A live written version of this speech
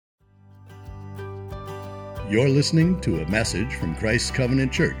You're listening to a message from Christ's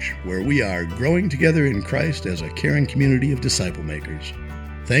Covenant Church, where we are growing together in Christ as a caring community of disciple makers.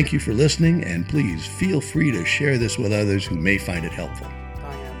 Thank you for listening, and please feel free to share this with others who may find it helpful.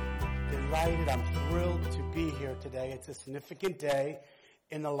 I am delighted. I'm thrilled to be here today. It's a significant day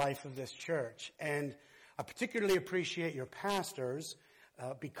in the life of this church. And I particularly appreciate your pastors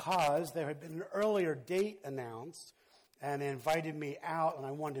because there had been an earlier date announced, and they invited me out, and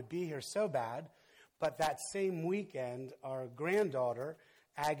I wanted to be here so bad. But that same weekend, our granddaughter,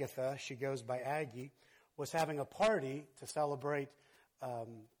 Agatha, she goes by Aggie, was having a party to celebrate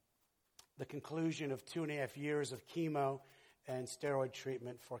the conclusion of 2.5 years of chemo and steroid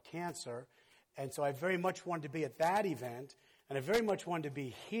treatment for cancer. And so I very much wanted to be at that event, and I very much wanted to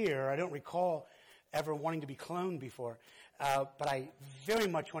be here. I don't recall ever wanting to be cloned before, but I very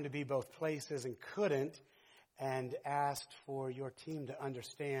much wanted to be both places and couldn't, and asked for your team to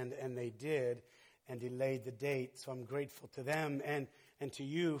understand, and they did, and delayed the date. So I'm grateful to them and to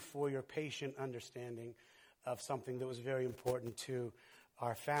you for your patient understanding of something that was very important to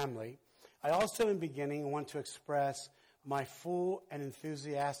our family. I also, in beginning, want to express my full and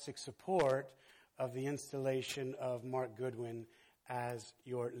enthusiastic support of the installation of Marc Goodwin as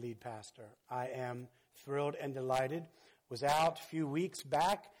your lead pastor. I am thrilled and delighted. Was out a few weeks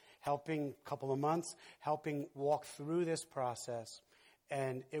back, a couple of months, helping walk through this process.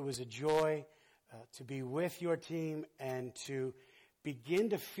 And it was a joy to be with your team and to begin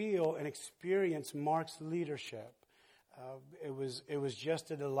to feel and experience Marc's leadership. It was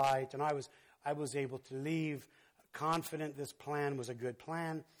just a delight, and I was able to leave confident this plan was a good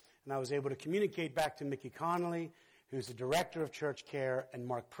plan, and I was able to communicate back to Mickey Connolly, who's the director of church care, and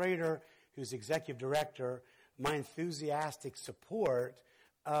Mark Prater, who's executive director, my enthusiastic support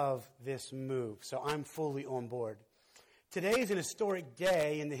of this move. So I'm fully on board. Today is an historic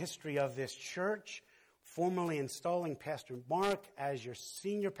day in the history of this church, formally installing Pastor Marc as your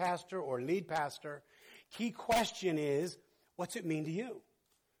senior pastor or lead pastor. Key question is, what's it mean to you?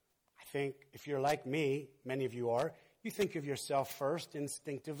 I think if you're like me, many of you are, you think of yourself first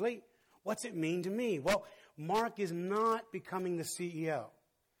instinctively. What's it mean to me? Well, Marc is not becoming the CEO.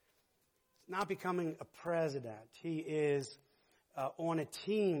 He's not becoming a president. He is on a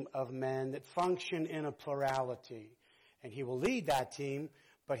team of men that function in a plurality. And he will lead that team,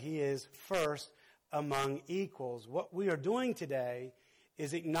 but he is first among equals. What we are doing today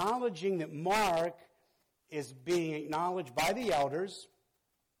is acknowledging that Marc is being acknowledged by the elders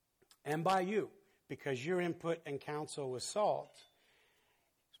and by you, because your input and counsel was sought.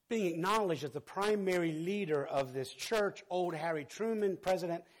 He's being acknowledged as the primary leader of this church. Old Harry Truman,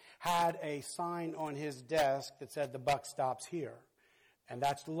 president, had a sign on his desk that said, "The buck stops here." And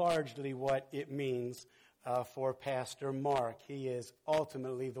that's largely what it means for Pastor Marc. He is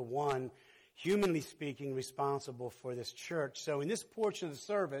ultimately the one, humanly speaking, responsible for this church. So in this portion of the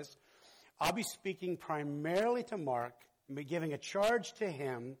service, I'll be speaking primarily to Marc, and be giving a charge to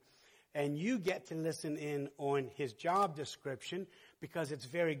him, and you get to listen in on his job description because it's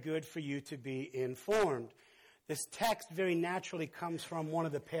very good for you to be informed. This text very naturally comes from one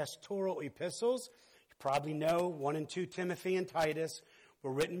of the pastoral epistles. You probably know 1 and 2 Timothy and Titus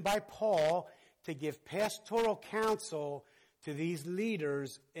were written by Paul to give pastoral counsel to these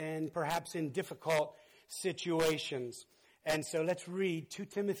leaders and perhaps in difficult situations. And so let's read 2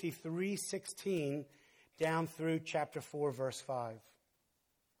 Timothy 3:16 down through chapter 4, verse 5.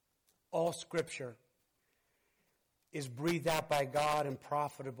 All Scripture is breathed out by God and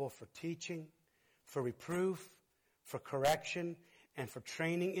profitable for teaching, for reproof, for correction, and for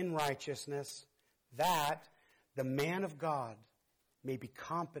training in righteousness, that the man of God may be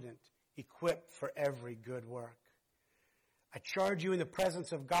competent, equipped for every good work. I charge you in the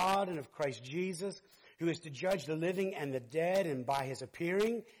presence of God and of Christ Jesus, who is to judge the living and the dead, and by his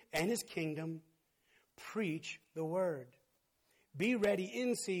appearing and his kingdom, preach the word. Be ready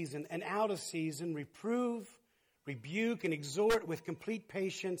in season and out of season, reprove, rebuke, and exhort with complete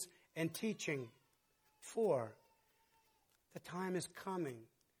patience and teaching. For the time is coming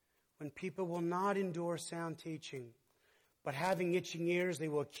when people will not endure sound teaching, but having itching ears, they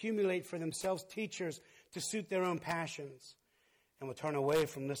will accumulate for themselves teachers to suit their own passions, and will turn away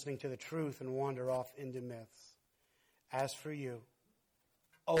from listening to the truth and wander off into myths. As for you,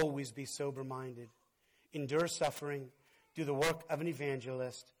 always be sober-minded, endure suffering, do the work of an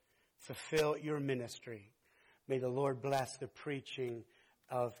evangelist, fulfill your ministry. May the Lord bless the preaching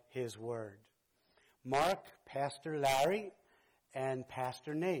of his word. Marc, Pastor Larry, and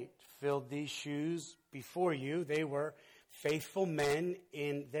Pastor Nate filled these shoes before you. They were faithful men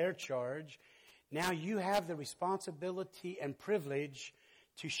in their charge. Now you have the responsibility and privilege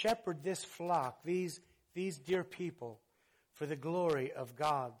to shepherd this flock, these these dear people for the glory of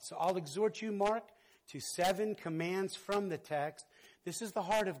God. So I'll exhort you, Mark, to 7 commands from the text. This is the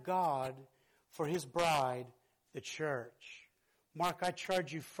heart of God for his bride, the church. Mark, I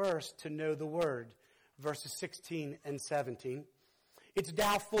charge you first to know the word, verses 16 and 17. It's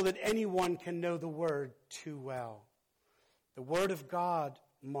doubtful that anyone can know the word too well. The word of God,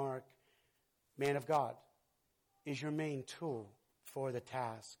 Mark, man of God, is your main tool for the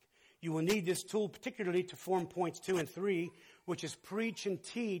task. You will need this tool particularly to form points 2 and 3, which is preach and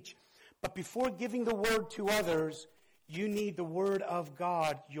teach. But before giving the word to others, you need the word of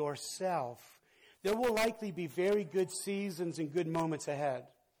God yourself. There will likely be very good seasons and good moments ahead.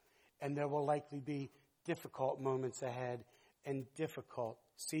 And there will likely be difficult moments ahead and difficult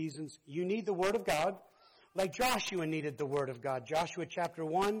seasons. You need the word of God, like Joshua needed the word of God. Joshua chapter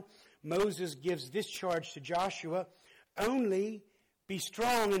 1, Moses gives this charge to Joshua: only be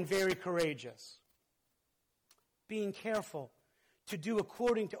strong and very courageous, being careful to do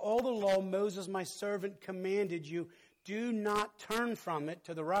according to all the law Moses my servant commanded you. Do not turn from it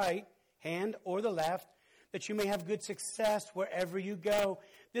to the right hand or the left, that you may have good success wherever you go.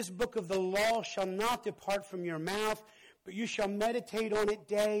 This book of the law shall not depart from your mouth, but you shall meditate on it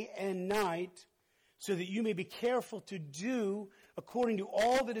day and night, so that you may be careful to do according to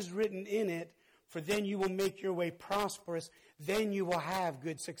all that is written in it, for then you will make your way prosperous. Then you will have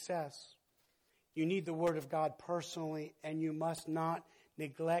good success. You need the word of God personally, and you must not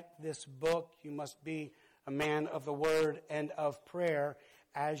neglect this book. You must be a man of the word and of prayer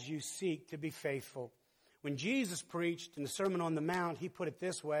as you seek to be faithful. When Jesus preached in the Sermon on the Mount, he put it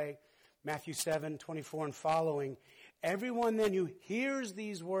this way, Matthew 7:24 and following: everyone then who hears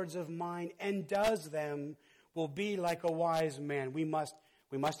these words of mine and does them will be like a wise man. We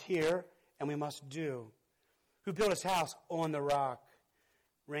must hear and we must do. Who built his house on the rock.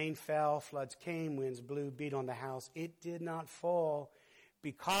 Rain fell, floods came, winds blew, beat on the house. It did not fall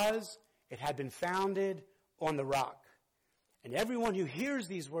because it had been founded on the rock. And everyone who hears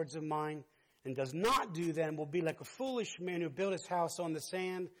these words of mine and does not do them will be like a foolish man who built his house on the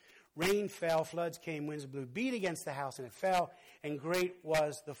sand. Rain fell, floods came, winds blew, beat against the house, and it fell, and great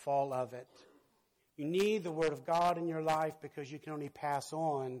was the fall of it. You need the word of God in your life because you can only pass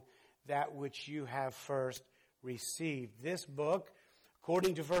on that which you have first received. This book,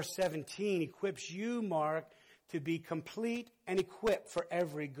 according to verse 17, equips you, Mark, to be complete and equipped for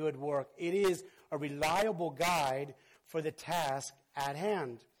every good work. It is a reliable guide for the task at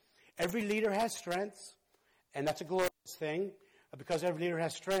hand. Every leader has strengths, and that's a glorious thing. Because every leader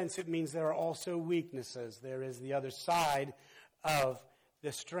has strengths, it means there are also weaknesses. There is the other side of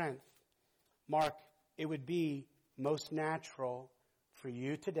the strength. Mark, it would be most natural for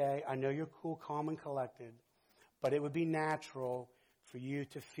you today. I know you're cool, calm, and collected, but it would be natural for you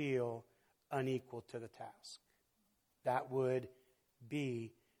to feel unequal to the task. That would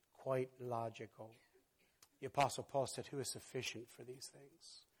be quite logical. The Apostle Paul said, who is sufficient for these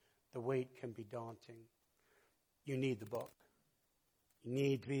things? The weight can be daunting. You need the book. You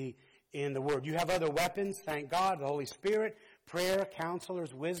need to be in the Word. You have other weapons, thank God, the Holy Spirit, prayer,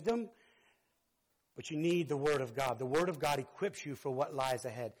 counselors, wisdom. But you need the Word of God. The Word of God equips you for what lies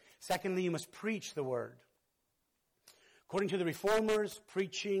ahead. Secondly, you must preach the Word. According to the Reformers,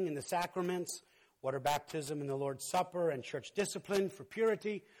 preaching and the sacraments, water baptism and the Lord's Supper, and church discipline for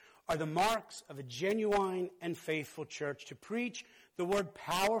purity are the marks of a genuine and faithful church. To preach the Word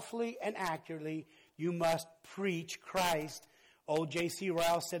powerfully and accurately, you must preach Christ. Old J.C.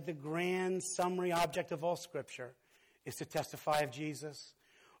 Ryle said the grand summary object of all Scripture is to testify of Jesus.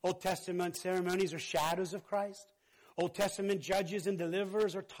 Old Testament ceremonies are shadows of Christ. Old Testament judges and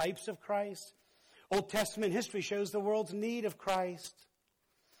deliverers are types of Christ. Old Testament history shows the world's need of Christ.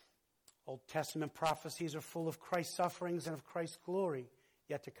 Old Testament prophecies are full of Christ's sufferings and of Christ's glory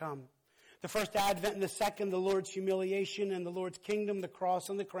yet to come. The first advent and the second, the Lord's humiliation and the Lord's kingdom, the cross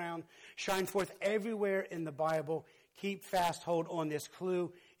and the crown, shine forth everywhere in the Bible. Keep fast hold on this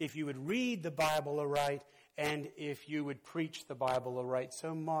clue if you would read the Bible aright and if you would preach the Bible aright.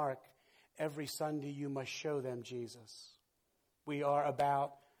 So Mark, every Sunday you must show them Jesus. We are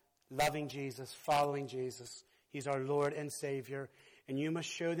about loving Jesus, following Jesus. He's our Lord and Savior. And you must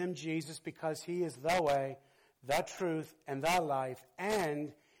show them Jesus because He is the way, the truth, and the life.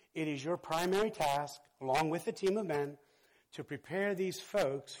 And it is your primary task, along with the team of men, to prepare these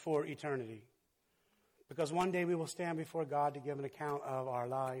folks for eternity. Because one day we will stand before God to give an account of our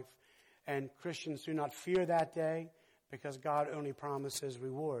life. And Christians do not fear that day because God only promises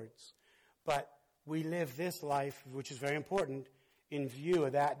rewards. But we live this life, which is very important, in view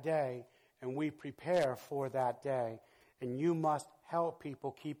of that day. And we prepare for that day. And you must help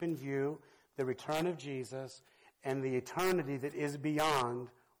people keep in view the return of Jesus, and the eternity that is beyond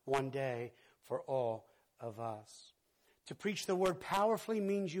one day for all of us. To preach the word powerfully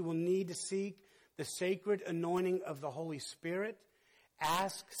means you will need to seek the sacred anointing of the Holy Spirit.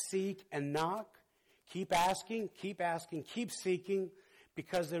 Ask, seek, and knock. Keep asking, keep seeking,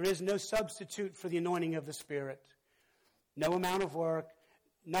 because there is no substitute for the anointing of the Spirit. No amount of work,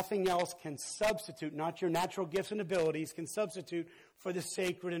 nothing else can substitute, not your natural gifts and abilities, can substitute for the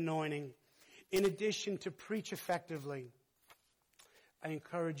sacred anointing. In addition, to preach effectively, I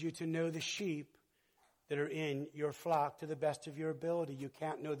encourage you to know the sheep that are in your flock to the best of your ability. You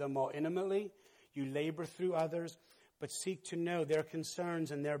can't know them all intimately. You labor through others, but seek to know their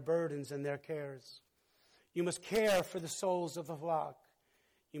concerns and their burdens and their cares. You must care for the souls of the flock.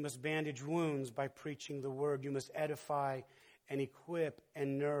 You must bandage wounds by preaching the word. You must edify and equip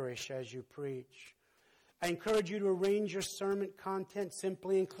and nourish as you preach. I encourage you to arrange your sermon content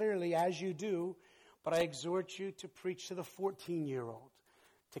simply and clearly as you do, but I exhort you to preach to the 14-year-old,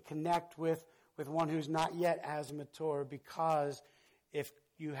 to connect with one who's not yet as mature, because if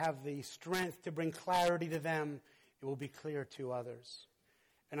you have the strength to bring clarity to them, it will be clear to others.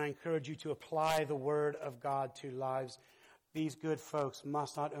 And I encourage you to apply the word of God to lives. These good folks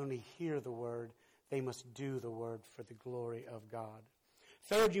must not only hear the word, they must do the word for the glory of God.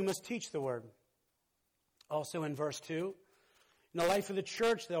 Third, you must teach the word. Also in verse 2, in the life of the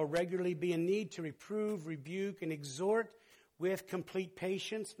church, there will regularly be a need to reprove, rebuke, and exhort with complete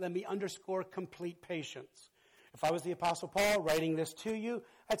patience. Let me underscore complete patience. If I was the Apostle Paul writing this to you,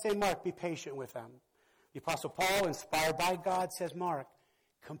 I'd say, Mark, be patient with them. The Apostle Paul, inspired by God, says, Mark,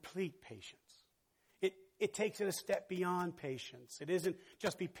 complete patience. It takes it a step beyond patience. It isn't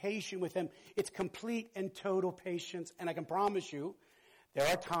just be patient with them. It's complete and total patience. And I can promise you, there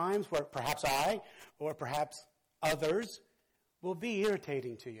are times where perhaps I or perhaps others will be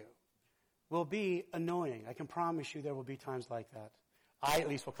irritating to you, will be annoying. I can promise you there will be times like that. I at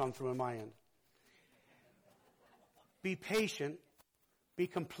least will come through on my end. Be patient. Be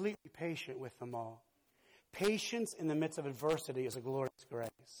completely patient with them all. Patience in the midst of adversity is a glorious grace.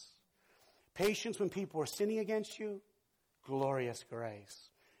 Patience when people are sinning against you, glorious grace.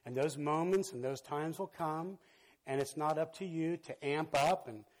 And those moments and those times will come, and it's not up to you to amp up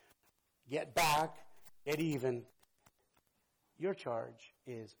and get back, get even. Your charge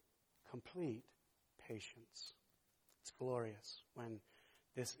is complete patience. It's glorious when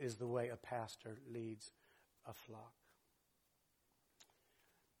this is the way a pastor leads a flock.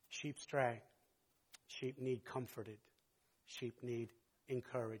 Sheep stray. Sheep need comforted. Sheep need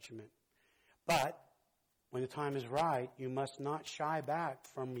encouragement. But when the time is right, you must not shy back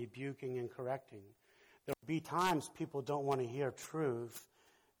from rebuking and correcting. There will be times people don't want to hear truth,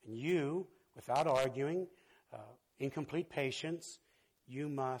 and you, without arguing, in complete patience, you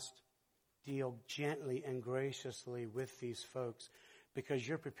must deal gently and graciously with these folks, because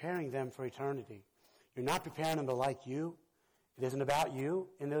you're preparing them for eternity. You're not preparing them to like you. It isn't about you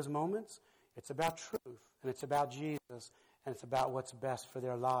in those moments. It's about truth, and it's about Jesus, and it's about what's best for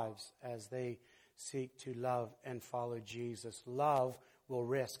their lives as they seek to love and follow Jesus. Love will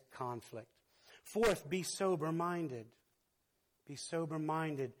risk conflict. Fourth, be sober-minded. Be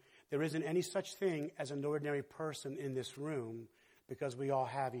sober-minded. There isn't any such thing as an ordinary person in this room, because we all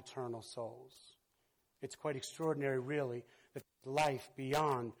have eternal souls. It's quite extraordinary, really, that life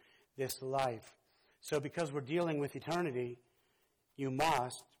beyond this life. So because we're dealing with eternity, you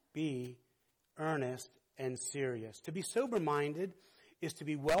must be earnest and serious. To be sober-minded is to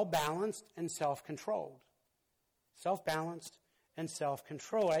be well-balanced and self-controlled. Self-balanced and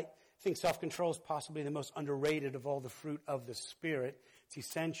self-control. I think self-control is possibly the most underrated of all the fruit of the Spirit. It's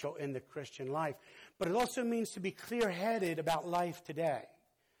essential in the Christian life. But it also means to be clear-headed about life today.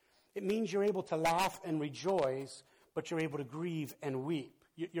 It means you're able to laugh and rejoice, but you're able to grieve and weep.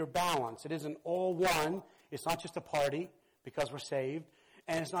 You're balanced. It isn't all one. It's not just a party because we're saved.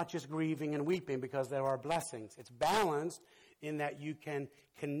 And it's not just grieving and weeping because there are blessings. It's balanced in that you can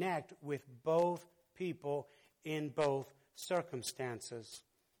connect with both people in both circumstances.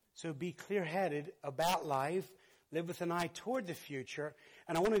 So be clear-headed about life. Live with an eye toward the future.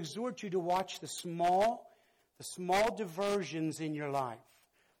 And I want to exhort you to watch the small diversions in your life.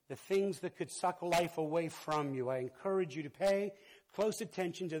 The things that could suck life away from you. I encourage you to pay close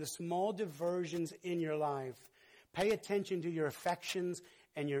attention to the small diversions in your life. Pay attention to your affections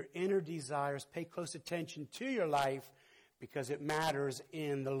and your inner desires. Pay close attention to your life because it matters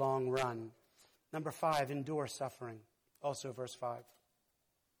in the long run. Number 5, endure suffering. Also verse 5.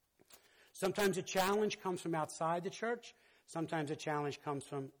 Sometimes a challenge comes from outside the church. Sometimes a challenge comes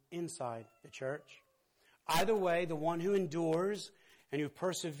from inside the church. Either way, the one who endures and who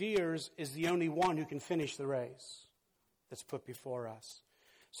perseveres is the only one who can finish the race that's put before us.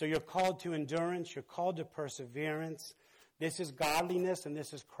 So you're called to endurance, you're called to perseverance. This is godliness and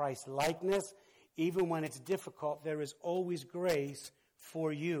this is Christ-likeness. Even when it's difficult, there is always grace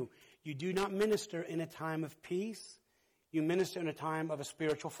for you. You do not minister in a time of peace. You minister in a time of a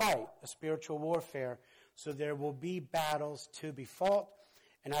spiritual fight, a spiritual warfare. So there will be battles to be fought.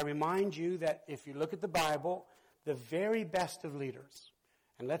 And I remind you that if you look at the Bible, the very best of leaders,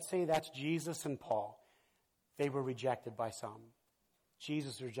 and let's say that's Jesus and Paul, they were rejected by some.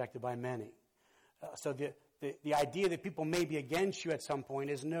 Jesus was rejected by many. So the idea that people may be against you at some point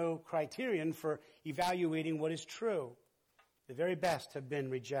is no criterion for evaluating what is true. The very best have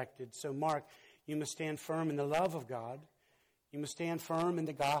been rejected. So Mark, you must stand firm in the love of God. You must stand firm in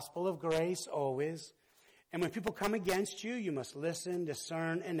the gospel of grace always. And when people come against you, you must listen,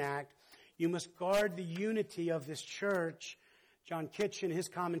 discern, and act. You must guard the unity of this church. John Kitchen, his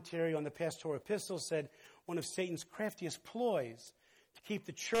commentary on the pastoral epistle, said one of Satan's craftiest ploys to keep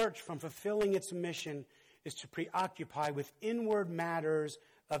the church from fulfilling its mission is to preoccupy with inward matters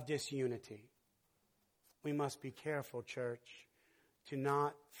of disunity. We must be careful, church, to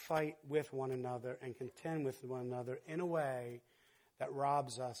not fight with one another and contend with one another in a way that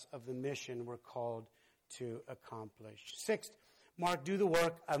robs us of the mission we're called to accomplish. Sixth, Mark, do the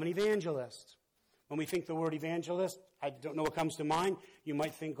work of an evangelist. When we think the word evangelist, I don't know what comes to mind. You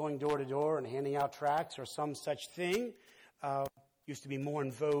might think going door to door and handing out tracts or some such thing. Used to be more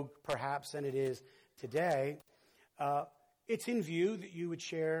in vogue, perhaps, than it is today. It's in view that you would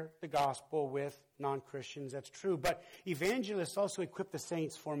share the gospel with non-Christians. That's true. But evangelists also equip the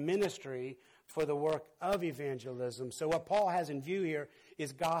saints for ministry, for the work of evangelism. So what Paul has in view here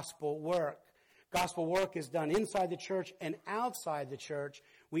is gospel work. Gospel work is done inside the church and outside the church.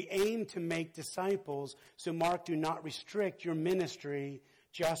 We aim to make disciples. So Mark, do not restrict your ministry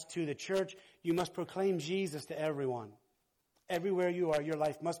just to the church. You must proclaim Jesus to everyone. Everywhere you are, your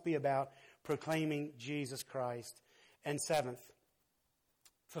life must be about proclaiming Jesus Christ. And seventh,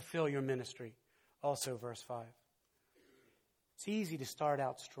 fulfill your ministry. Also verse 5. It's easy to start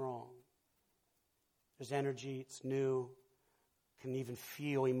out strong. There's energy, it's new, can even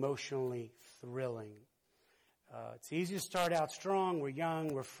feel emotionally thrilling. It's easy to start out strong, we're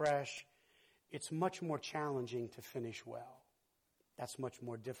young, we're fresh. It's much more challenging to finish well. That's much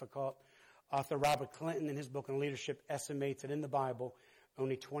more difficult. Author Robert Clinton, in his book on leadership, estimates that in the Bible,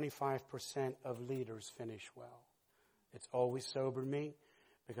 only 25% of leaders finish well. It's always sobered me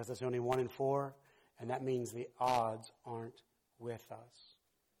because that's only 1 in 4, and that means the odds aren't with us.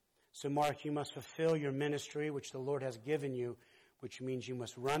 So Mark, you must fulfill your ministry, which the Lord has given you, which means you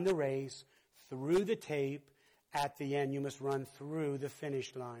must run the race through the tape. At the end, you must run through the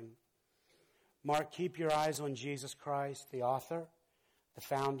finish line. Mark, keep your eyes on Jesus Christ, the author, the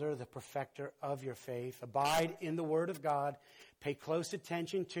founder, the perfecter of your faith. Abide in the Word of God. Pay close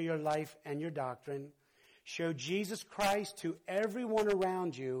attention to your life and your doctrine. Show Jesus Christ to everyone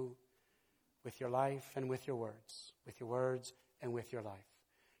around you with your life and with your words and with your life.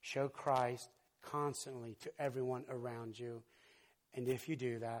 Show Christ constantly to everyone around you. And if you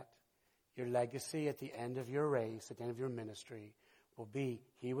do that, your legacy at the end of your race, at the end of your ministry, will be,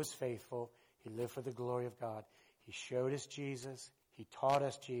 he was faithful, he lived for the glory of God, he showed us Jesus, he taught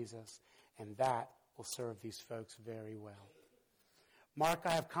us Jesus, and that will serve these folks very well. Mark,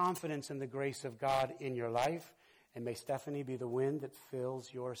 I have confidence in the grace of God in your life, and may Stephanie be the wind that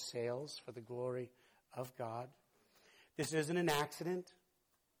fills your sails for the glory of God. This isn't an accident.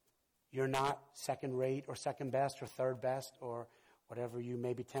 You're not second rate or second best or third best or whatever you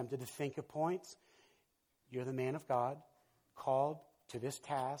may be tempted to think of points. You're the man of God, called to this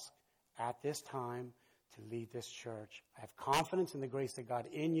task at this time to lead this church. I have confidence in the grace of God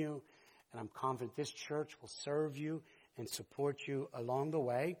in you, and I'm confident this church will serve you and support you along the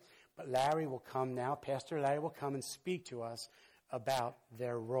way. But Larry will come now, Pastor Larry will come and speak to us about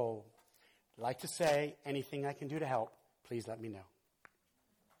their role. I'd like to say anything I can do to help, please let me know.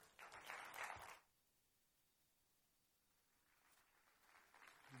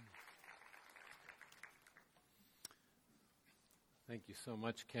 Thank you so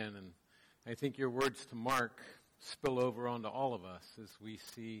much, Ken. And I think your words to Mark spill over onto all of us as we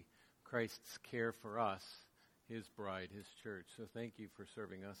see Christ's care for us, his bride, his church. So thank you for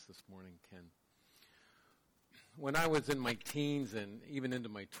serving us this morning, Ken. When I was in my teens and even into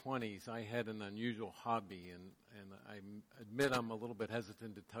my 20s, I had an unusual hobby, and I admit I'm a little bit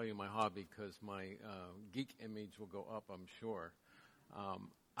hesitant to tell you my hobby because my geek image will go up, I'm sure.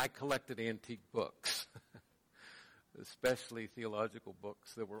 I collected antique books. especially theological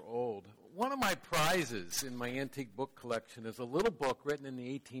books that were old. One of my prizes in my antique book collection is a little book written in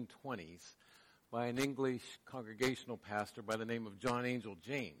the 1820s by an English congregational pastor by the name of John Angel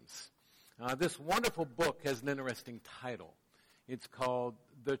James. This wonderful book has an interesting title. It's called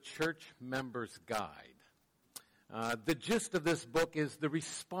The Church Member's Guide. The gist of this book is the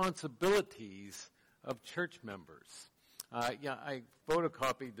responsibilities of church members. I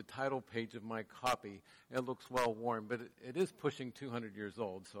photocopied the title page of my copy. It looks well worn, but it is pushing 200 years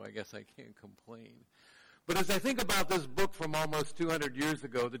old, so I guess I can't complain. But as I think about this book from almost 200 years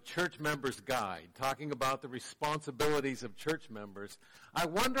ago, The Church Member's Guide, talking about the responsibilities of church members, I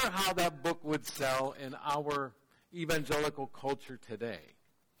wonder how that book would sell in our evangelical culture today.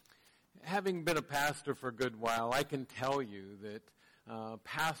 Having been a pastor for a good while, I can tell you that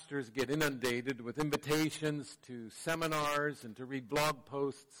pastors get inundated with invitations to seminars and to read blog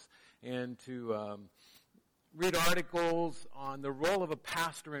posts and to read articles on the role of a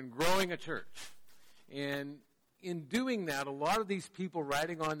pastor in growing a church. And in doing that, a lot of these people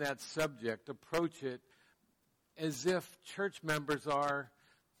writing on that subject approach it as if church members are,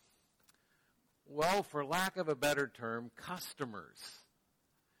 well, for lack of a better term, customers.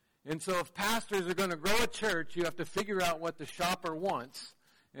 And so if pastors are going to grow a church, you have to figure out what the shopper wants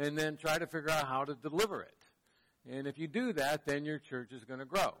and then try to figure out how to deliver it. And if you do that, then your church is going to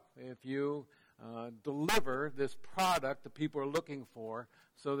grow. If you deliver this product that people are looking for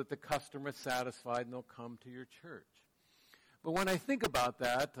so that the customer is satisfied and they'll come to your church. But when I think about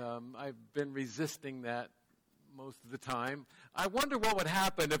that, I've been resisting that most of the time. I wonder what would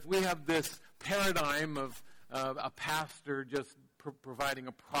happen if we have this paradigm of a pastor just providing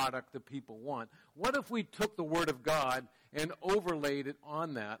a product that people want. What if we took the Word of God and overlaid it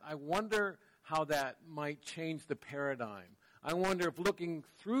on that? I wonder how that might change the paradigm. I wonder if looking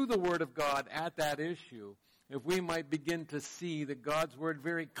through the Word of God at that issue, if we might begin to see that God's Word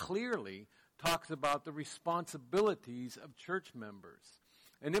very clearly talks about the responsibilities of church members.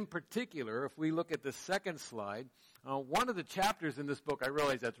 And in particular, if we look at the second slide, one of the chapters in this book, I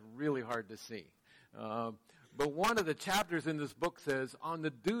realize that's really hard to see. But one of the chapters in this book says, on the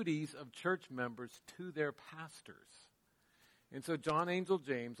duties of church members to their pastors. And so John Angel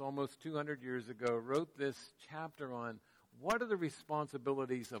James, almost 200 years ago, wrote this chapter on what are the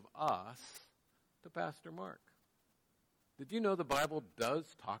responsibilities of us to Pastor Mark. Did you know the Bible does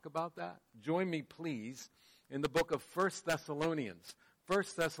talk about that? Join me, please, in the book of 1 Thessalonians. 1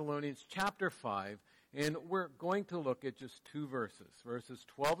 Thessalonians chapter 5, and we're going to look at just two verses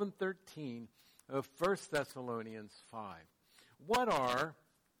 12 and 13 of 1 Thessalonians 5. What are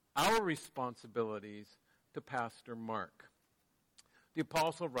our responsibilities to Pastor Mark? The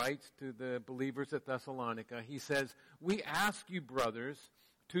apostle writes to the believers at Thessalonica, he says, "We ask you, brothers,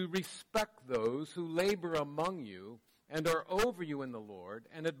 to respect those who labor among you and are over you in the Lord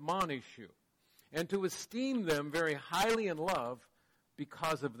and admonish you, and to esteem them very highly in love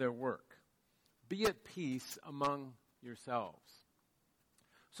because of their work. Be at peace among yourselves."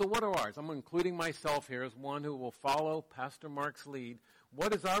 So what are ours? I'm including myself here as one who will follow Pastor Mark's lead.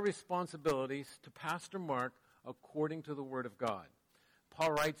 What is our responsibilities to Pastor Mark according to the Word of God?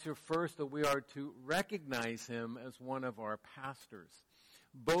 Paul writes here first that we are to recognize him as one of our pastors.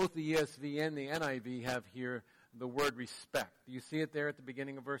 Both the ESV and the NIV have here the word respect. Do you see it there at the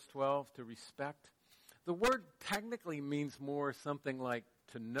beginning of verse 12, to respect? The word technically means more something like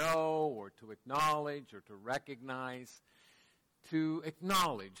to know or to acknowledge or to recognize. To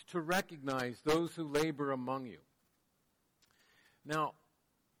acknowledge, to recognize those who labor among you. Now,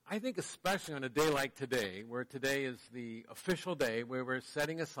 I think especially on a day like today, where today is the official day where we're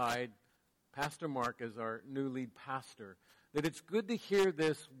setting aside Pastor Mark as our new lead pastor, that it's good to hear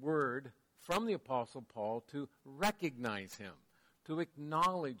this word from the Apostle Paul to recognize him, to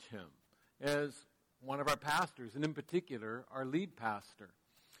acknowledge him as one of our pastors, and in particular, our lead pastor.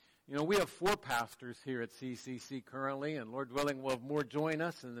 You know, we have 4 pastors here at CCC currently, and Lord willing, we'll have more join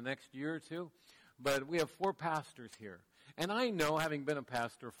us in the next year or two. But we have 4 pastors here. And I know, having been a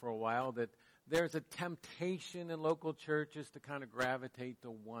pastor for a while, that there's a temptation in local churches to kind of gravitate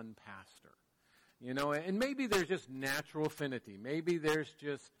to one pastor. You know, and maybe there's just natural affinity. Maybe there's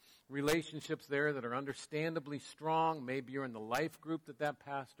just relationships there that are understandably strong. Maybe you're in the life group that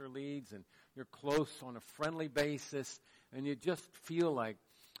pastor leads, and you're close on a friendly basis, and you just feel like,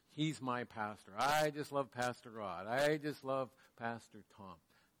 he's my pastor. I just love Pastor Rod. I just love Pastor Tom.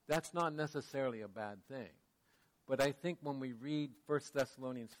 That's not necessarily a bad thing. But I think when we read 1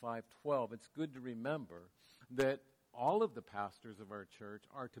 Thessalonians 5:12, it's good to remember that all of the pastors of our church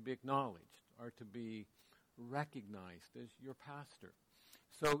are to be acknowledged, are to be recognized as your pastor.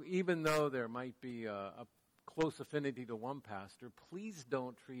 So even though there might be a close affinity to one pastor, please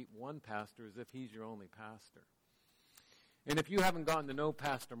don't treat one pastor as if he's your only pastor. And if you haven't gotten to know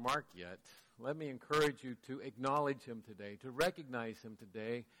Pastor Marc yet, let me encourage you to acknowledge him today, to recognize him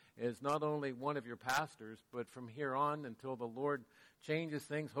today as not only one of your pastors, but from here on until the Lord changes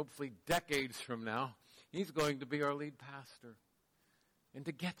things, hopefully decades from now, he's going to be our lead pastor. And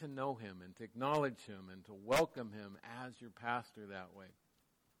to get to know him and to acknowledge him and to welcome him as your pastor that way.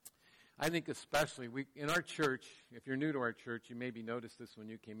 I think especially in our church, if you're new to our church, you maybe noticed this when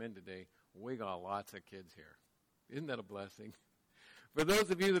you came in today, we got lots of kids here. Isn't that a blessing? For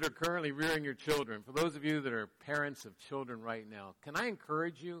those of you that are currently rearing your children, for those of you that are parents of children right now, can I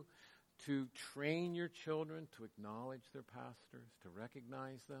encourage you to train your children to acknowledge their pastors, to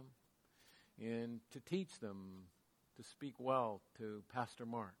recognize them, and to teach them to speak well to Pastor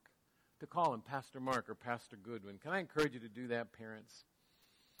Marc, to call him Pastor Marc or Pastor Goodwin. Can I encourage you to do that, parents?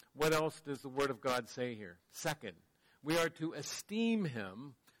 What else does the Word of God say here? Second, we are to esteem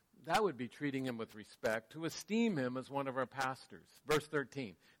him. That would be treating him with respect, to esteem him as one of our pastors. Verse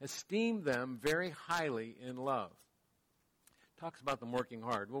 13, esteem them very highly in love. Talks about them working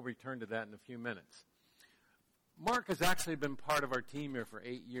hard. We'll return to that in a few minutes. Marc has actually been part of our team here for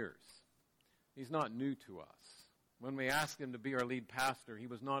 8 years. He's not new to us. When we asked him to be our lead pastor, he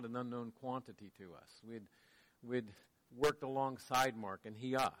was not an unknown quantity to us. We'd worked alongside Marc and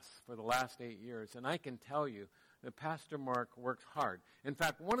he us for the last 8 years. And I can tell you that Pastor Marc works hard. In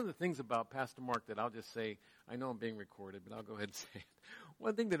fact, one of the things about Pastor Marc that I'll just say, I know I'm being recorded, but I'll go ahead and say it.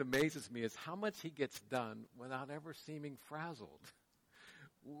 One thing that amazes me is how much he gets done without ever seeming frazzled.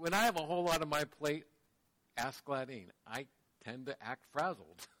 When I have a whole lot on my plate, ask Gladine, I tend to act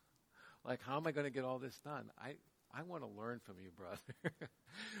frazzled. Like, how am I going to get all this done? I want to learn from you, brother.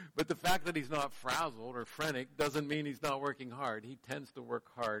 But the fact that he's not frazzled or frantic doesn't mean he's not working hard. He tends to work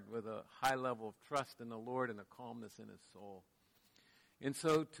hard with a high level of trust in the Lord and a calmness in his soul. And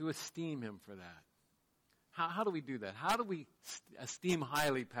so to esteem him for that. How do we do that? How do we esteem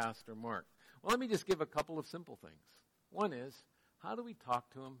highly Pastor Marc? Well, let me just give a couple of simple things. One is, how do we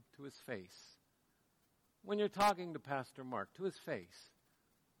talk to him to his face? When you're talking to Pastor Marc, to his face,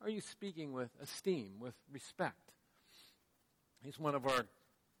 are you speaking with esteem, with respect? He's one of our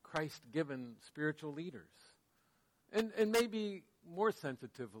Christ-given spiritual leaders. And maybe more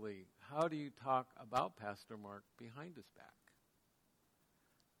sensitively, how do you talk about Pastor Marc behind his back?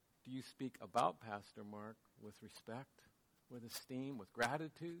 Do you speak about Pastor Marc with respect, with esteem, with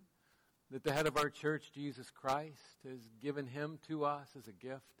gratitude that the head of our church, Jesus Christ, has given him to us as a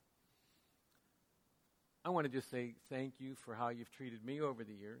gift? I want to just say thank you for how you've treated me over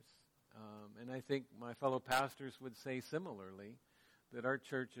the years. And I think my fellow pastors would say similarly, that our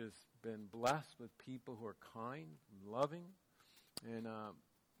church has been blessed with people who are kind, loving, and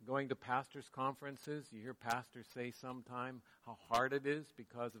going to pastors' conferences. You hear pastors say sometime how hard it is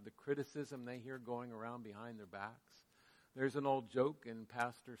because of the criticism they hear going around behind their backs. There's an old joke in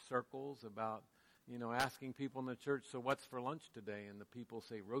pastor circles about, asking people in the church, so what's for lunch today? And the people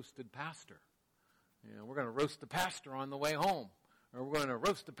say, roasted pastor. We're going to roast the pastor on the way home. Or we're going to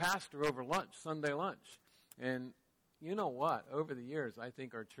roast the pastor over lunch, Sunday lunch. And you know what? Over the years, I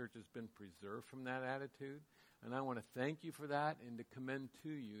think our church has been preserved from that attitude. And I want to thank you for that and to commend to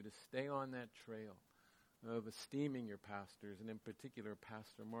you to stay on that trail of esteeming your pastors, and in particular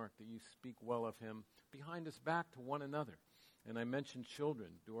Pastor Marc, that you speak well of him behind his back to one another. And I mentioned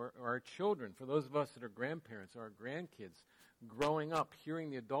children. Do our children, for those of us that are grandparents, our grandkids, growing up, hearing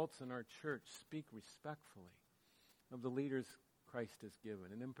the adults in our church speak respectfully of the leaders Christ has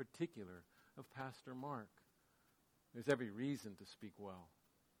given, and in particular of Pastor Marc. There's every reason to speak well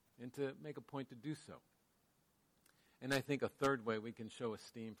and to make a point to do so. And I think a third way we can show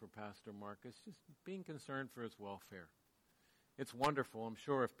esteem for Pastor Marc is just being concerned for his welfare. It's wonderful, I'm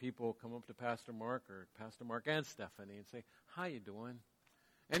sure, if people come up to Pastor Marc or Pastor Marc and Stephanie and say, how you doing?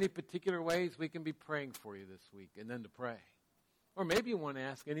 Any particular ways we can be praying for you this week, and then to pray. Or maybe you want to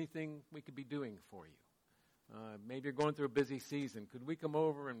ask anything we could be doing for you. Maybe you're going through a busy season. Could we come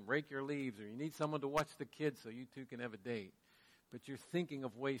over and rake your leaves? Or you need someone to watch the kids so you two can have a date. But you're thinking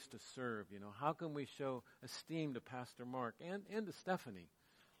of ways to serve. How can we show esteem to Pastor Marc and to Stephanie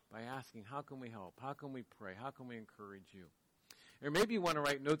by asking, how can we help? How can we pray? How can we encourage you? Or maybe you want to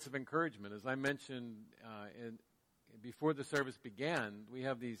write notes of encouragement. As I mentioned before the service began, we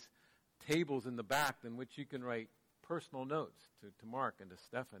have these tables in the back in which you can write personal notes to Marc and to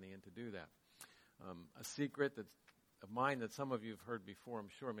Stephanie, and to do that. A secret of mine that some of you have heard before, I'm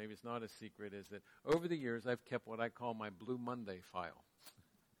sure, maybe it's not a secret, is that over the years I've kept what I call my Blue Monday file.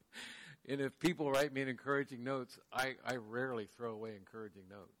 And if people write me encouraging notes, I rarely throw away encouraging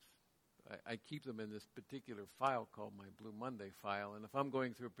notes. I keep them in this particular file called my Blue Monday file. And if I'm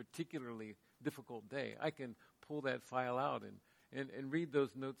going through a particularly difficult day, I can pull that file out and read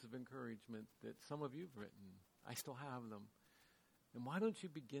those notes of encouragement that some of you've written. I still have them. And why don't you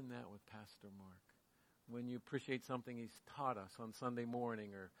begin that with Pastor Mark? When you appreciate something he's taught us on Sunday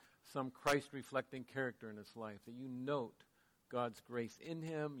morning, or some Christ-reflecting character in his life, that you note God's grace in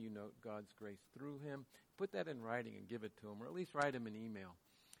him, you note God's grace through him. Put that in writing and give it to him, or at least write him an email,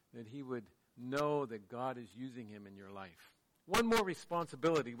 that he would know that God is using him in your life. One more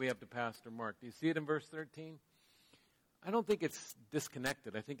responsibility we have to Pastor Mark. Do you see it in verse 13? I don't think it's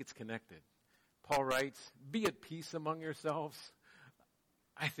disconnected. I think it's connected. Paul writes, be at peace among yourselves.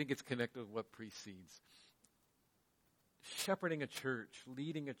 I think it's connected with what precedes. Shepherding a church,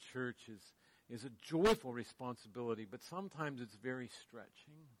 leading a church is a joyful responsibility, but sometimes it's very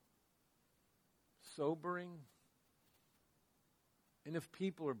stretching, sobering. And if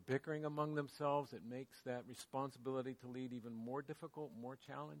people are bickering among themselves, it makes that responsibility to lead even more difficult, more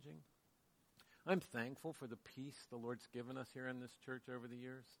challenging. I'm thankful for the peace the Lord's given us here in this church over the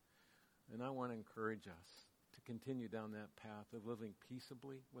years, and I want to encourage us to continue down that path of living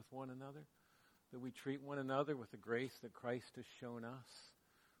peaceably with one another, that we treat one another with the grace that Christ has shown us.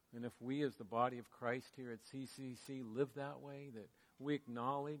 And if we as the body of Christ here at CCC live that way, that we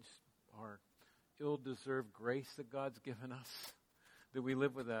acknowledge our ill-deserved grace that God's given us, that we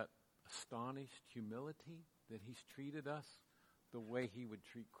live with that astonished humility that he's treated us the way he would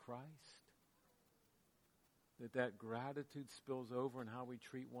treat Christ, that gratitude spills over in how we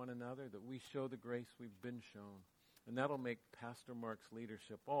treat one another, that we show the grace we've been shown. And that'll make Pastor Mark's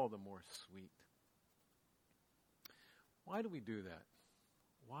leadership all the more sweet. Why do we do that?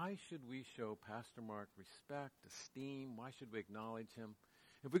 Why should we show Pastor Mark respect, esteem? Why should we acknowledge him?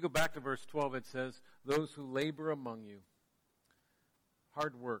 If we go back to verse 12, it says, those who labor among you.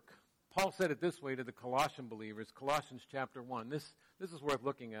 Hard work. Paul said it this way to the Colossian believers, Colossians chapter 1. This is worth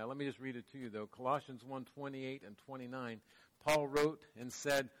looking at. Let me just read it to you, though. Colossians 1:28 and 29. Paul wrote and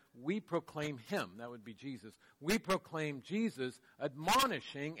said, we proclaim him, that would be Jesus. We proclaim Jesus,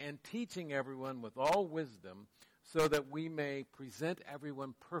 admonishing and teaching everyone with all wisdom, so that we may present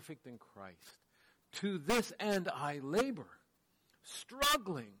everyone perfect in Christ. To this end I labor,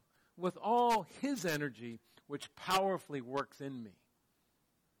 struggling with all his energy, which powerfully works in me.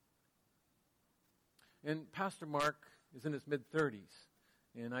 And Pastor Mark is in his mid-30s,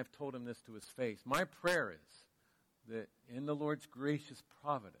 and I've told him this to his face. My prayer is that in the Lord's gracious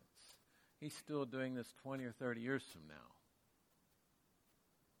providence, he's still doing this 20 or 30 years from now.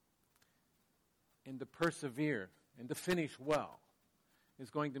 And to persevere and to finish well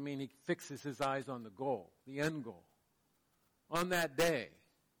is going to mean he fixes his eyes on the goal, the end goal. On that day,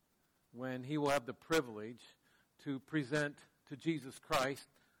 when he will have the privilege to present to Jesus Christ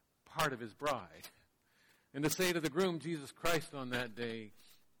part of his bride. And to say to the groom, Jesus Christ, on that day,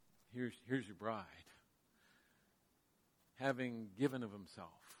 here's your bride. Having given of himself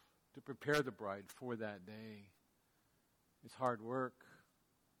to prepare the bride for that day. It's hard work.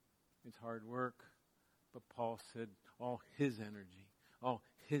 It's hard work. But Paul said, all his energy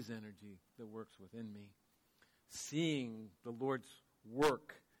that works within me. Seeing the Lord's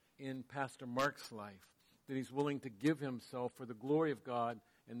work in Pastor Mark's life, that he's willing to give himself for the glory of God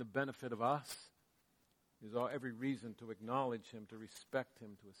and the benefit of us, is every reason to acknowledge him, to respect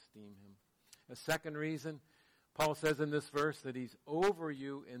him, to esteem him. A second reason, Paul says in this verse that he's over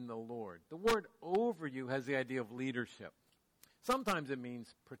you in the Lord. The word over you has the idea of leadership. Sometimes it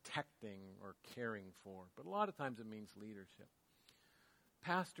means protecting or caring for, but a lot of times it means leadership.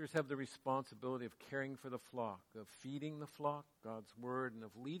 Pastors have the responsibility of caring for the flock, of feeding the flock, God's word, and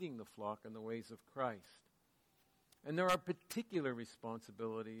of leading the flock in the ways of Christ. And there are particular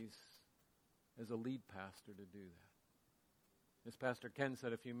responsibilities as a lead pastor to do that. As Pastor Ken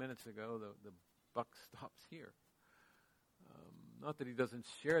said a few minutes ago, the buck stops here. Not that he doesn't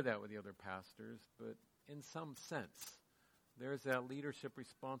share that with the other pastors, but in some sense, there's that leadership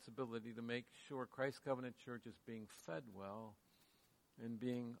responsibility to make sure Christ Covenant Church is being fed well and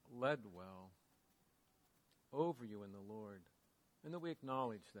being led well over you in the Lord, and that we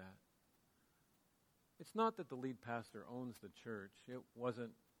acknowledge that. It's not that the lead pastor owns the church. It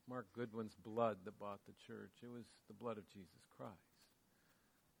wasn't Mark Goodwin's blood that bought the church. It was the blood of Jesus Christ.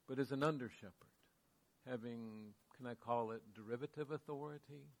 But as an under-shepherd, having, can I call it, derivative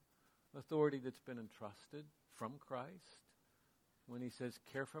authority that's been entrusted from Christ, when he says,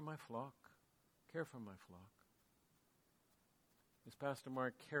 care for my flock, care for my flock. As Pastor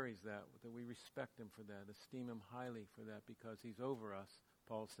Mark carries that we respect him for that, esteem him highly for that, because he's over us,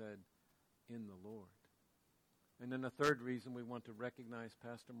 Paul said, in the Lord. And then the third reason we want to recognize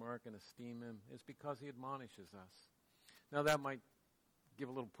Pastor Mark and esteem him is because he admonishes us. Now that might give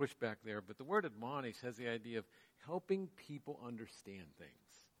a little pushback there, but the word admonish has the idea of helping people understand things.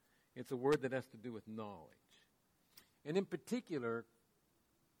 It's a word that has to do with knowledge. And in particular,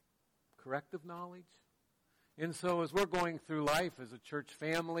 corrective knowledge. And so as we're going through life as a church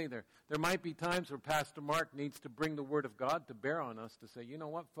family, there might be times where Pastor Mark needs to bring the Word of God to bear on us to say, you know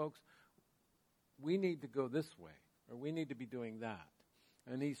what, folks, we need to go this way, or we need to be doing that.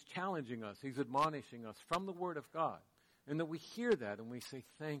 And he's challenging us, he's admonishing us from the Word of God. And that we hear that and we say,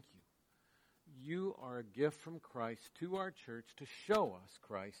 thank you. You are a gift from Christ to our church to show us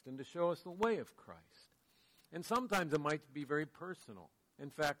Christ and to show us the way of Christ. And sometimes it might be very personal.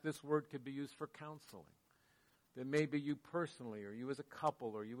 In fact, this word could be used for counseling. That maybe you personally, or you as a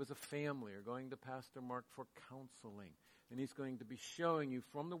couple, or you as a family are going to Pastor Mark for counseling. And he's going to be showing you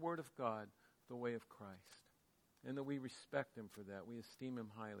from the Word of God the way of Christ. And that we respect him for that. We esteem him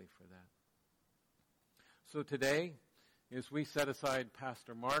highly for that. So today, as we set aside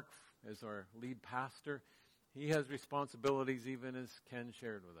Pastor Mark as our lead pastor, he has responsibilities even as Ken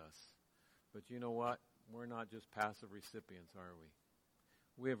shared with us. But you know what? We're not just passive recipients, are we?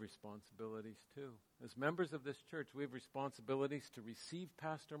 We have responsibilities too. As members of this church, we have responsibilities to receive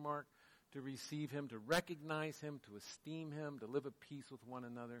Pastor Mark, to receive him, to recognize him, to esteem him, to live at peace with one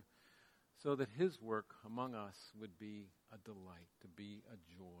another, so that his work among us would be a delight, to be a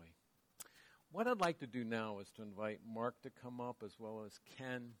joy. What I'd like to do now is to invite Mark to come up as well as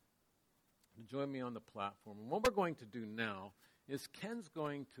Ken to join me on the platform. And what we're going to do now is Ken's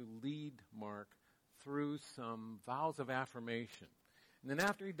going to lead Mark through some vows of affirmation. And then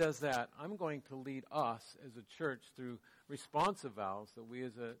after he does that, I'm going to lead us as a church through responsive vows that we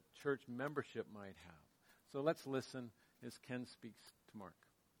as a church membership might have. So let's listen as Ken speaks to Mark.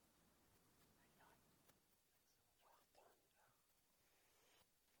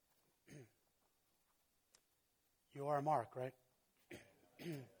 You are Mark, right?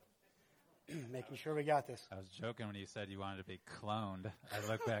 Making sure we got this. I was joking when you said you wanted to be cloned. I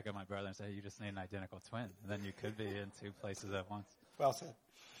looked back at my brother and said, you just need an identical twin. And then you could be in two places at once. Well said.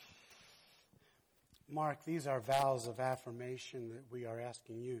 Mark, these are vows of affirmation that we are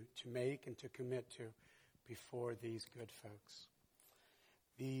asking you to make and to commit to before these good folks.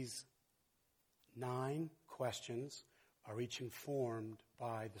 These 9 questions are each informed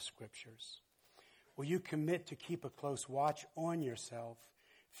by the Scriptures. Will you commit to keep a close watch on yourself,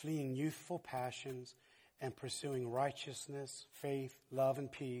 fleeing youthful passions and pursuing righteousness, faith, love,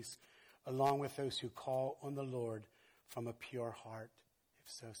 and peace, along with those who call on the Lord from a pure heart?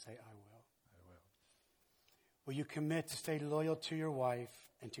 If so, say, I will. I will. Will you commit to stay loyal to your wife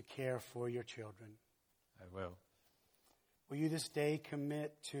and to care for your children? I will. Will you this day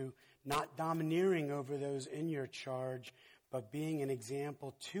commit to not domineering over those in your charge, but being an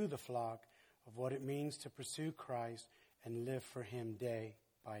example to the flock of what it means to pursue Christ and live for him day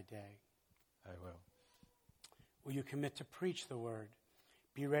by day? I will. Will you commit to preach the word,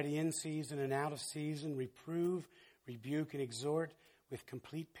 be ready in season and out of season, reprove, rebuke, and exhort with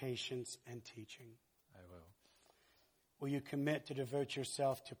complete patience and teaching? I will. Will you commit to devote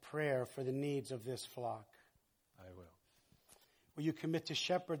yourself to prayer for the needs of this flock? I will. Will you commit to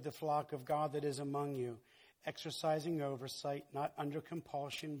shepherd the flock of God that is among you, exercising oversight, not under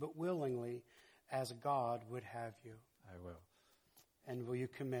compulsion, but willingly, as God would have you? I will. And will you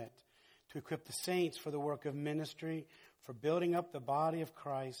commit to equip the saints for the work of ministry, for building up the body of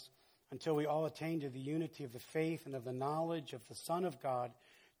Christ, until we all attain to the unity of the faith and of the knowledge of the Son of God,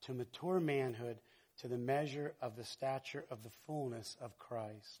 to mature manhood, to the measure of the stature of the fullness of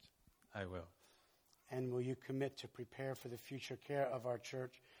Christ? I will. And will you commit to prepare for the future care of our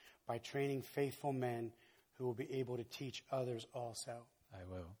church by training faithful men who will be able to teach others also? I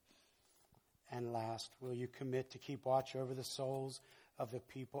will. And last, will you commit to keep watch over the souls of the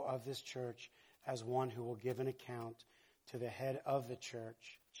people of this church as one who will give an account to the head of the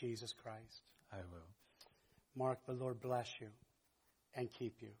church, Jesus Christ? I will. Mark, the Lord bless you and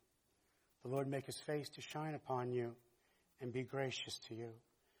keep you. The Lord make his face to shine upon you and be gracious to you.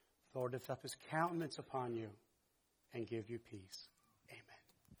 The Lord lift up his countenance upon you and give you peace. Amen.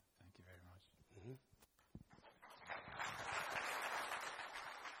 Thank you very much. Mm-hmm.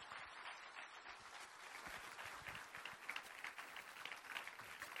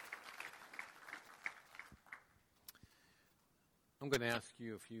 I'm going to ask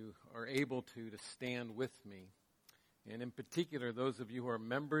you, if you are able to stand with me. And in particular, those of you who are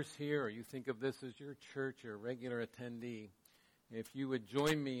members here, or you think of this as your church or a regular attendee, if you would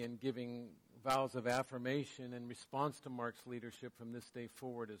join me in giving vows of affirmation in response to Mark's leadership from this day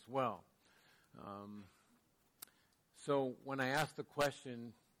forward as well. So when I ask the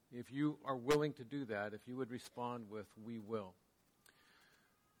question, if you are willing to do that, if you would respond with, we will.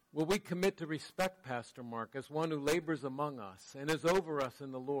 Will we commit to respect Pastor Marc as one who labors among us and is over us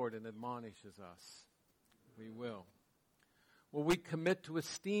in the Lord and admonishes us? We will. Will we commit to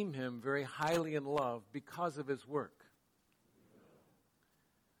esteem him very highly in love because of his work?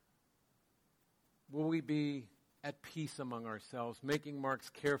 Will we be at peace among ourselves, making Marc's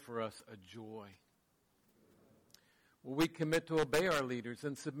care for us a joy? Will we commit to obey our leaders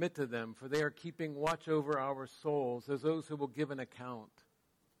and submit to them, for they are keeping watch over our souls as those who will give an account?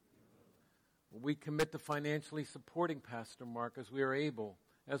 Will we commit to financially supporting Pastor Marc as we are able,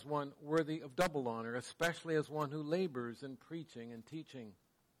 as one worthy of double honor, especially as one who labors in preaching and teaching?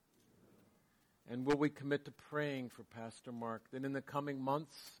 And will we commit to praying for Pastor Marc that in the coming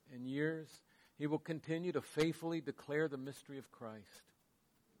months and years he will continue to faithfully declare the mystery of Christ?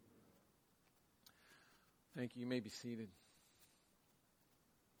 Thank you. You may be seated.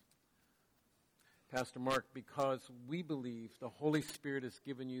 Pastor Marc, because we believe the Holy Spirit has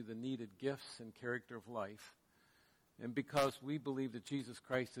given you the needed gifts and character of life, and because we believe that Jesus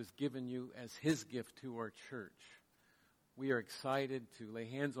Christ has given you as his gift to our church, we are excited to lay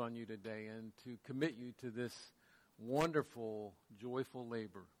hands on you today and to commit you to this wonderful, joyful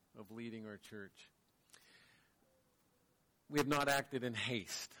labor of leading our church. We have not acted in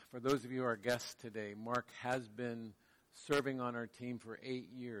haste. For those of you who are guests today, Marc has been serving on our team for 8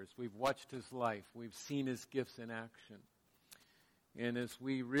 years. We've watched his life. We've seen his gifts in action. And as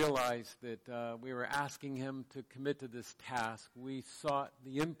we realized that we were asking him to commit to this task, we sought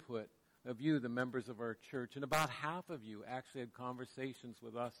the input of you, the members of our church. And about half of you actually had conversations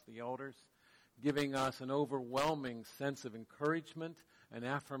with us, the elders, giving us an overwhelming sense of encouragement, an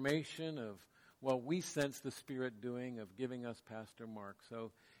affirmation of what we sense the Spirit doing of giving us Pastor Marc.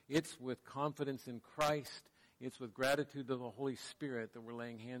 So it's with confidence in Christ, it's with gratitude to the Holy Spirit that we're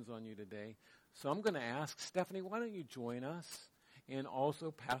laying hands on you today. So I'm going to ask Stephanie, why don't you join us? And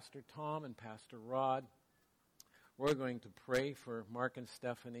also Pastor Tom and Pastor Rod. We're going to pray for Marc and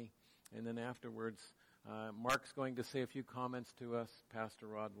Stephanie. And then afterwards, Marc's going to say a few comments to us. Pastor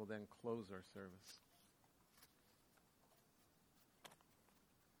Rod will then close our service.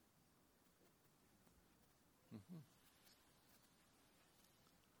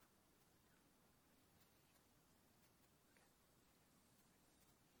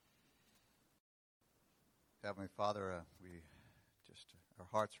 Heavenly Father, our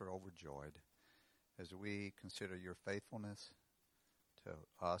hearts are overjoyed as we consider your faithfulness to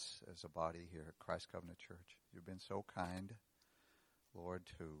us as a body here at Christ Covenant Church. You've been so kind, Lord,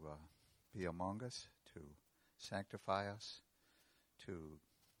 to be among us, to sanctify us, to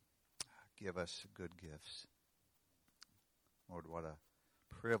give us good gifts. Lord, what a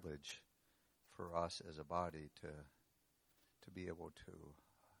privilege for us as a body to be able to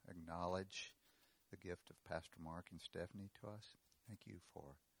acknowledge the gift of Pastor Marc and Stephanie to us. Thank you for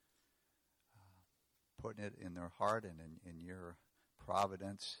putting it in their heart and in your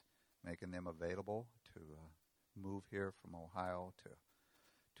providence, making them available to move here from Ohio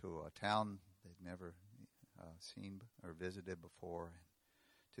to a town they'd never seen or visited before, and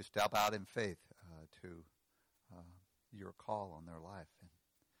to step out in faith to your call on their life and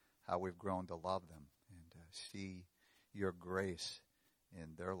how we've grown to love them and see your grace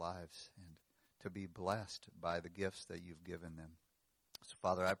in their lives and to be blessed by the gifts that you've given them. So,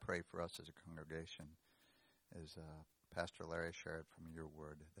 Father, I pray for us as a congregation, as Pastor Larry shared from your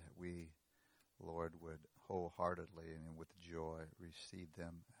word, that we, Lord, would wholeheartedly and with joy receive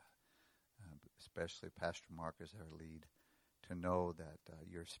them, especially Pastor Marc as our lead, to know that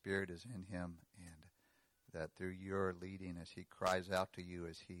your Spirit is in him and that through your leading as he cries out to you,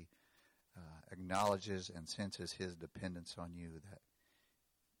 as he acknowledges and senses his dependence on you, that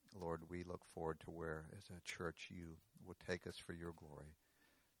Lord, we look forward to where, as a church, you will take us for your glory,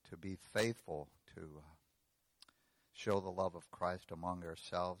 to be faithful, to show the love of Christ among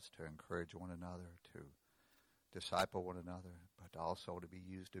ourselves, to encourage one another, to disciple one another, but also to be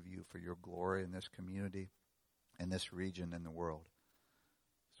used of you for your glory in this community, in this region, in the world.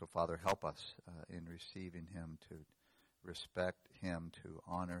 So, Father, help us in receiving him, to respect him, to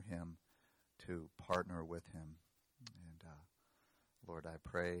honor him, to partner with him. And Lord, I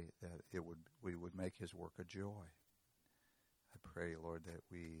pray that we would make his work a joy. I pray, Lord, that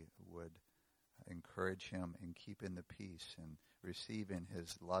we would encourage him in keeping the peace and receiving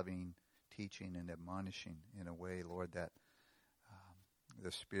his loving teaching and admonishing in a way, Lord, that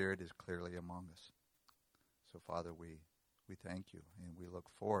the Spirit is clearly among us. So, Father, we thank you, and we look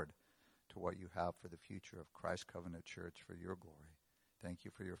forward to what you have for the future of Christ Covenant Church for your glory. Thank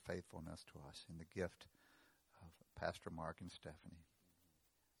you for your faithfulness to us and the gift of Pastor Mark and Stephanie.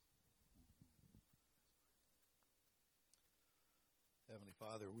 Heavenly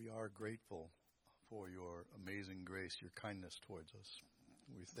Father, we are grateful for your amazing grace, your kindness towards us.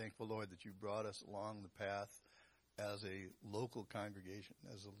 We're thankful, Lord, that you brought us along the path as a local congregation,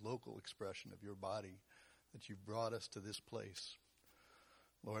 as a local expression of your body, that you brought us to this place.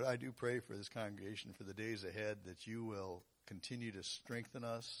 Lord, I do pray for this congregation for the days ahead, that you will continue to strengthen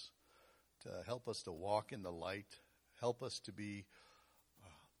us, to help us to walk in the light, help us to be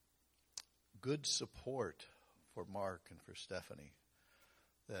good support for Mark and for Stephanie,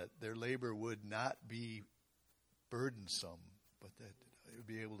 that their labor would not be burdensome, but that they would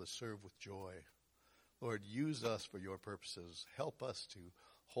be able to serve with joy. Lord, use us for your purposes. Help us to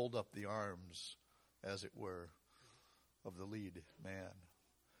hold up the arms, as it were, of the lead man.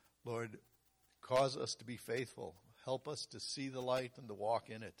 Lord, cause us to be faithful. Help us to see the light and to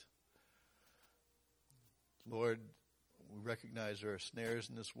walk in it. Lord, we recognize there are snares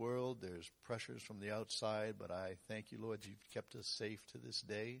in this world. There's pressures from the outside, but I thank you, Lord, you've kept us safe to this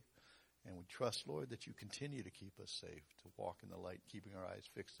day. And we trust, Lord, that you continue to keep us safe, to walk in the light, keeping our eyes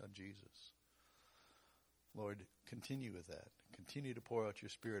fixed on Jesus. Lord, continue with that. Continue to pour out your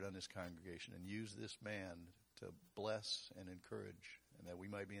Spirit on this congregation and use this man to bless and encourage, and that we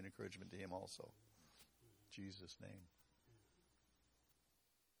might be an encouragement to him also. In Jesus' name.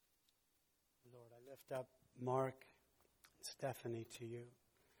 Lord, I lift up Mark and Stephanie to you.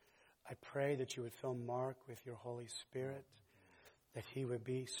 I pray that you would fill Mark with your Holy Spirit, that he would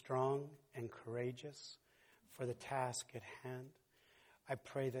be strong and courageous for the task at hand. I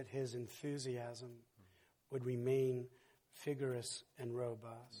pray that his enthusiasm would remain vigorous and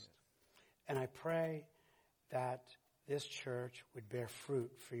robust. And I pray that this church would bear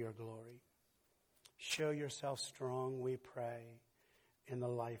fruit for your glory. Show yourself strong, we pray, in the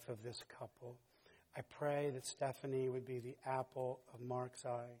life of this couple. I pray that Stephanie would be the apple of Mark's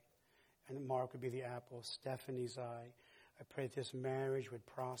eye, and that Mark would be the apple of Stephanie's eye. I pray that this marriage would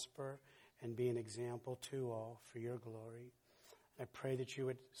prosper and be an example to all for your glory. I pray that you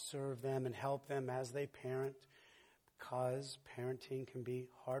would serve them and help them as they parent, because parenting can be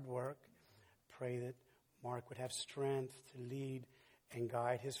hard work. Pray that Mark would have strength to lead and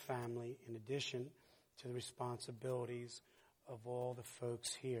guide his family, in addition to the responsibilities of all the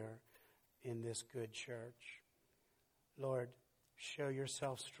folks here in this good church. Lord, show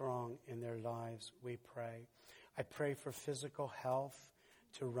yourself strong in their lives, we pray. I pray for physical health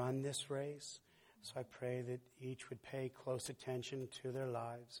to run this race. So I pray that each would pay close attention to their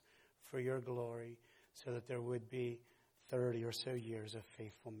lives for your glory, so that there would be 30 or so years of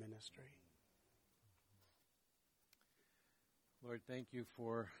faithful ministry. Lord, thank you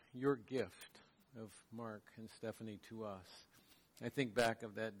for your gift of Mark and Stephanie to us. I think back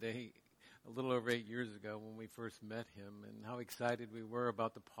of that day a little over 8 years ago when we first met him, and how excited we were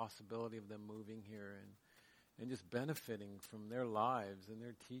about the possibility of them moving here and just benefiting from their lives and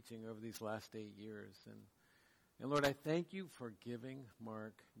their teaching over these last 8 years. And Lord, I thank you for giving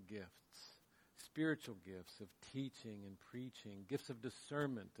Mark gifts, spiritual gifts of teaching and preaching, gifts of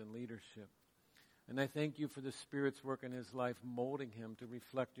discernment and leadership. And I thank you for the Spirit's work in his life, molding him to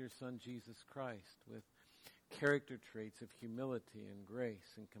reflect your Son, Jesus Christ, with character traits of humility and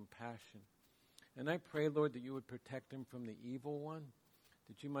grace and compassion. And I pray, Lord, that you would protect him from the evil one,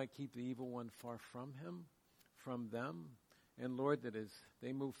 that you might keep the evil one far from him, from them. And Lord, that as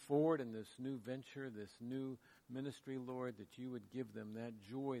they move forward in this new venture, this new ministry, Lord, that you would give them that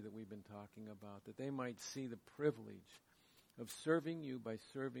joy that we've been talking about, that they might see the privilege of serving you by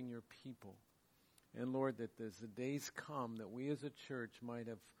serving your people. And Lord, that as the days come, that we as a church might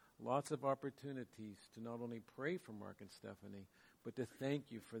have lots of opportunities to not only pray for Mark and Stephanie, but to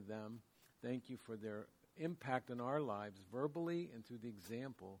thank you for them. Thank you for their impact on our lives, verbally and through the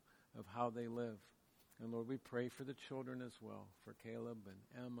example of how they live. And Lord, we pray for the children as well, for Caleb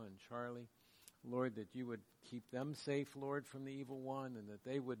and Emma and Charlie. Lord, that you would keep them safe, Lord, from the evil one, and that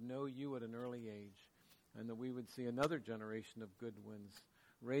they would know you at an early age, and that we would see another generation of good ones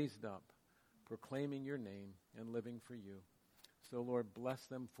raised up, proclaiming your name and living for you. So, Lord, bless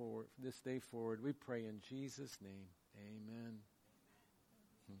them for this day forward. We pray in Jesus' name. Amen.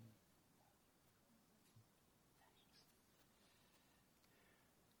 Thank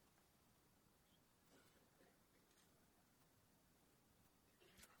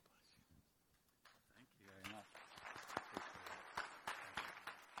you very much.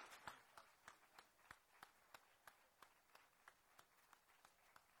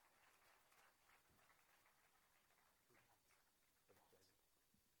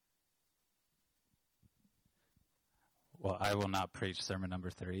 Well, I will not preach sermon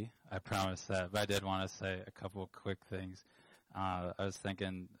number 3. I promise that. But I did want to say a couple quick things. I was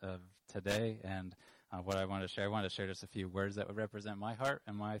thinking of today and what I wanted to share. I wanted to share just a few words that would represent my heart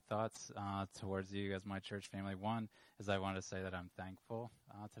and my thoughts towards you as my church family. One is I want to say that I'm thankful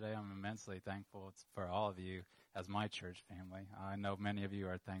today. I'm immensely thankful for all of you as my church family. I know many of you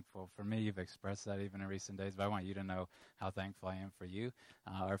are thankful for me. You've expressed that even in recent days, but I want you to know how thankful I am for you.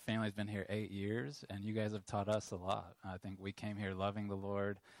 Our family's been here 8 years, and you guys have taught us a lot. I think we came here loving the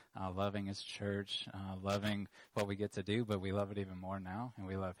Lord, loving His church, loving what we get to do, but we love it even more now, and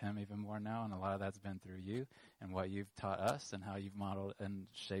we love Him even more now, and a lot of that's been through you and what you've taught us and how you've modeled and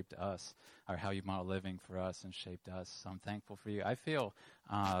shaped us, or how you've modeled living for us and shaped us. So I'm thankful for you. I feel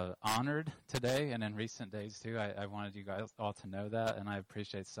honored today, and in recent days too. I wanted you guys all to know that, and I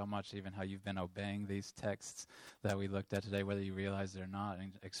appreciate so much even how you've been obeying these texts that we looked at today, whether you realize it or not,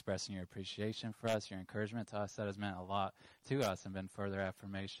 and expressing your appreciation for us, your encouragement to us. That has meant a lot to us and been further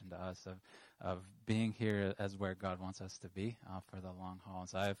affirmation to us of being here as where God wants us to be for the long haul. And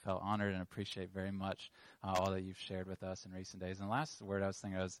so I have felt honored and appreciate very much all that you've shared with us in recent days. And the last word I was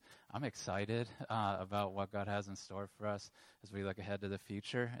thinking was, I'm excited about what God has in store for us as we look ahead to the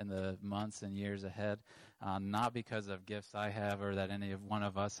future in the months and years ahead. Not because of gifts I have or that any of one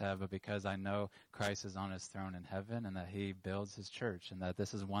of us have, but because I know Christ is on His throne in heaven and that He builds His church, and that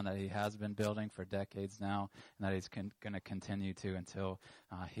this is one that He has been building for decades now, and that He's going to continue to until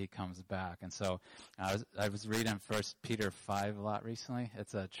He comes back. And so I was reading 1 Peter 5 a lot recently.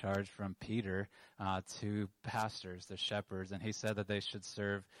 It's a charge from Peter to pastors, the shepherds, and he said that they should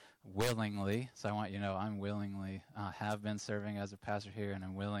serve willingly. So I want you to know I'm willingly have been serving as a pastor here, and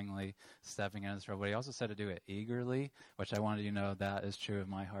I'm willingly stepping into this role. But he also said to do it eagerly, which I wanted you to know that is true of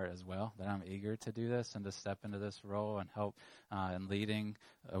my heart as well, that I'm eager to do this and to step into this role and help in leading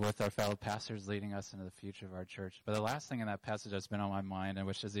with our fellow pastors, leading us into the future of our church. But the last thing in that passage that's been on my mind, and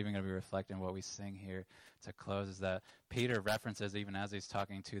which is even going to be reflecting what we sing here to close, is that Peter references, even as he's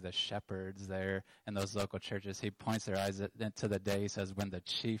talking to the shepherds there in those local churches, he points their eyes to the day, he says, when the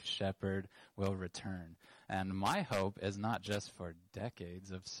chief shepherd will return. And my hope is not just for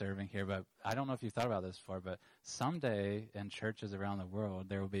decades of serving here, but I don't know if you've thought about this before, but someday in churches around the world,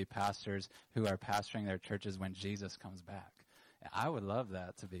 there will be pastors who are pastoring their churches when Jesus comes back. I would love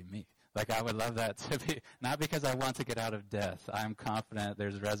that to be me. Like, I would love that to be, not because I want to get out of death. I'm confident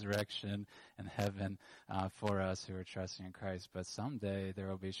there's resurrection in heaven for us who are trusting in Christ. But someday there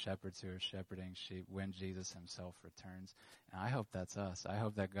will be shepherds who are shepherding sheep when Jesus Himself returns. And I hope that's us. I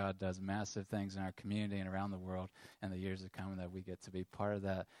hope that God does massive things in our community and around the world in the years to come, and that we get to be part of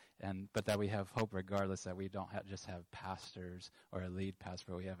that. But that we have hope regardless, that we don't just have pastors or a lead pastor,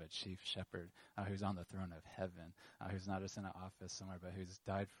 but we have a chief shepherd who's on the throne of heaven, who's not just in an office somewhere, but who's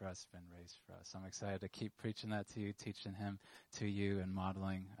died for us, been raised for us. So I'm excited to keep preaching that to you, teaching Him to you, and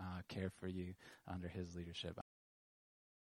modeling care for you under His leadership.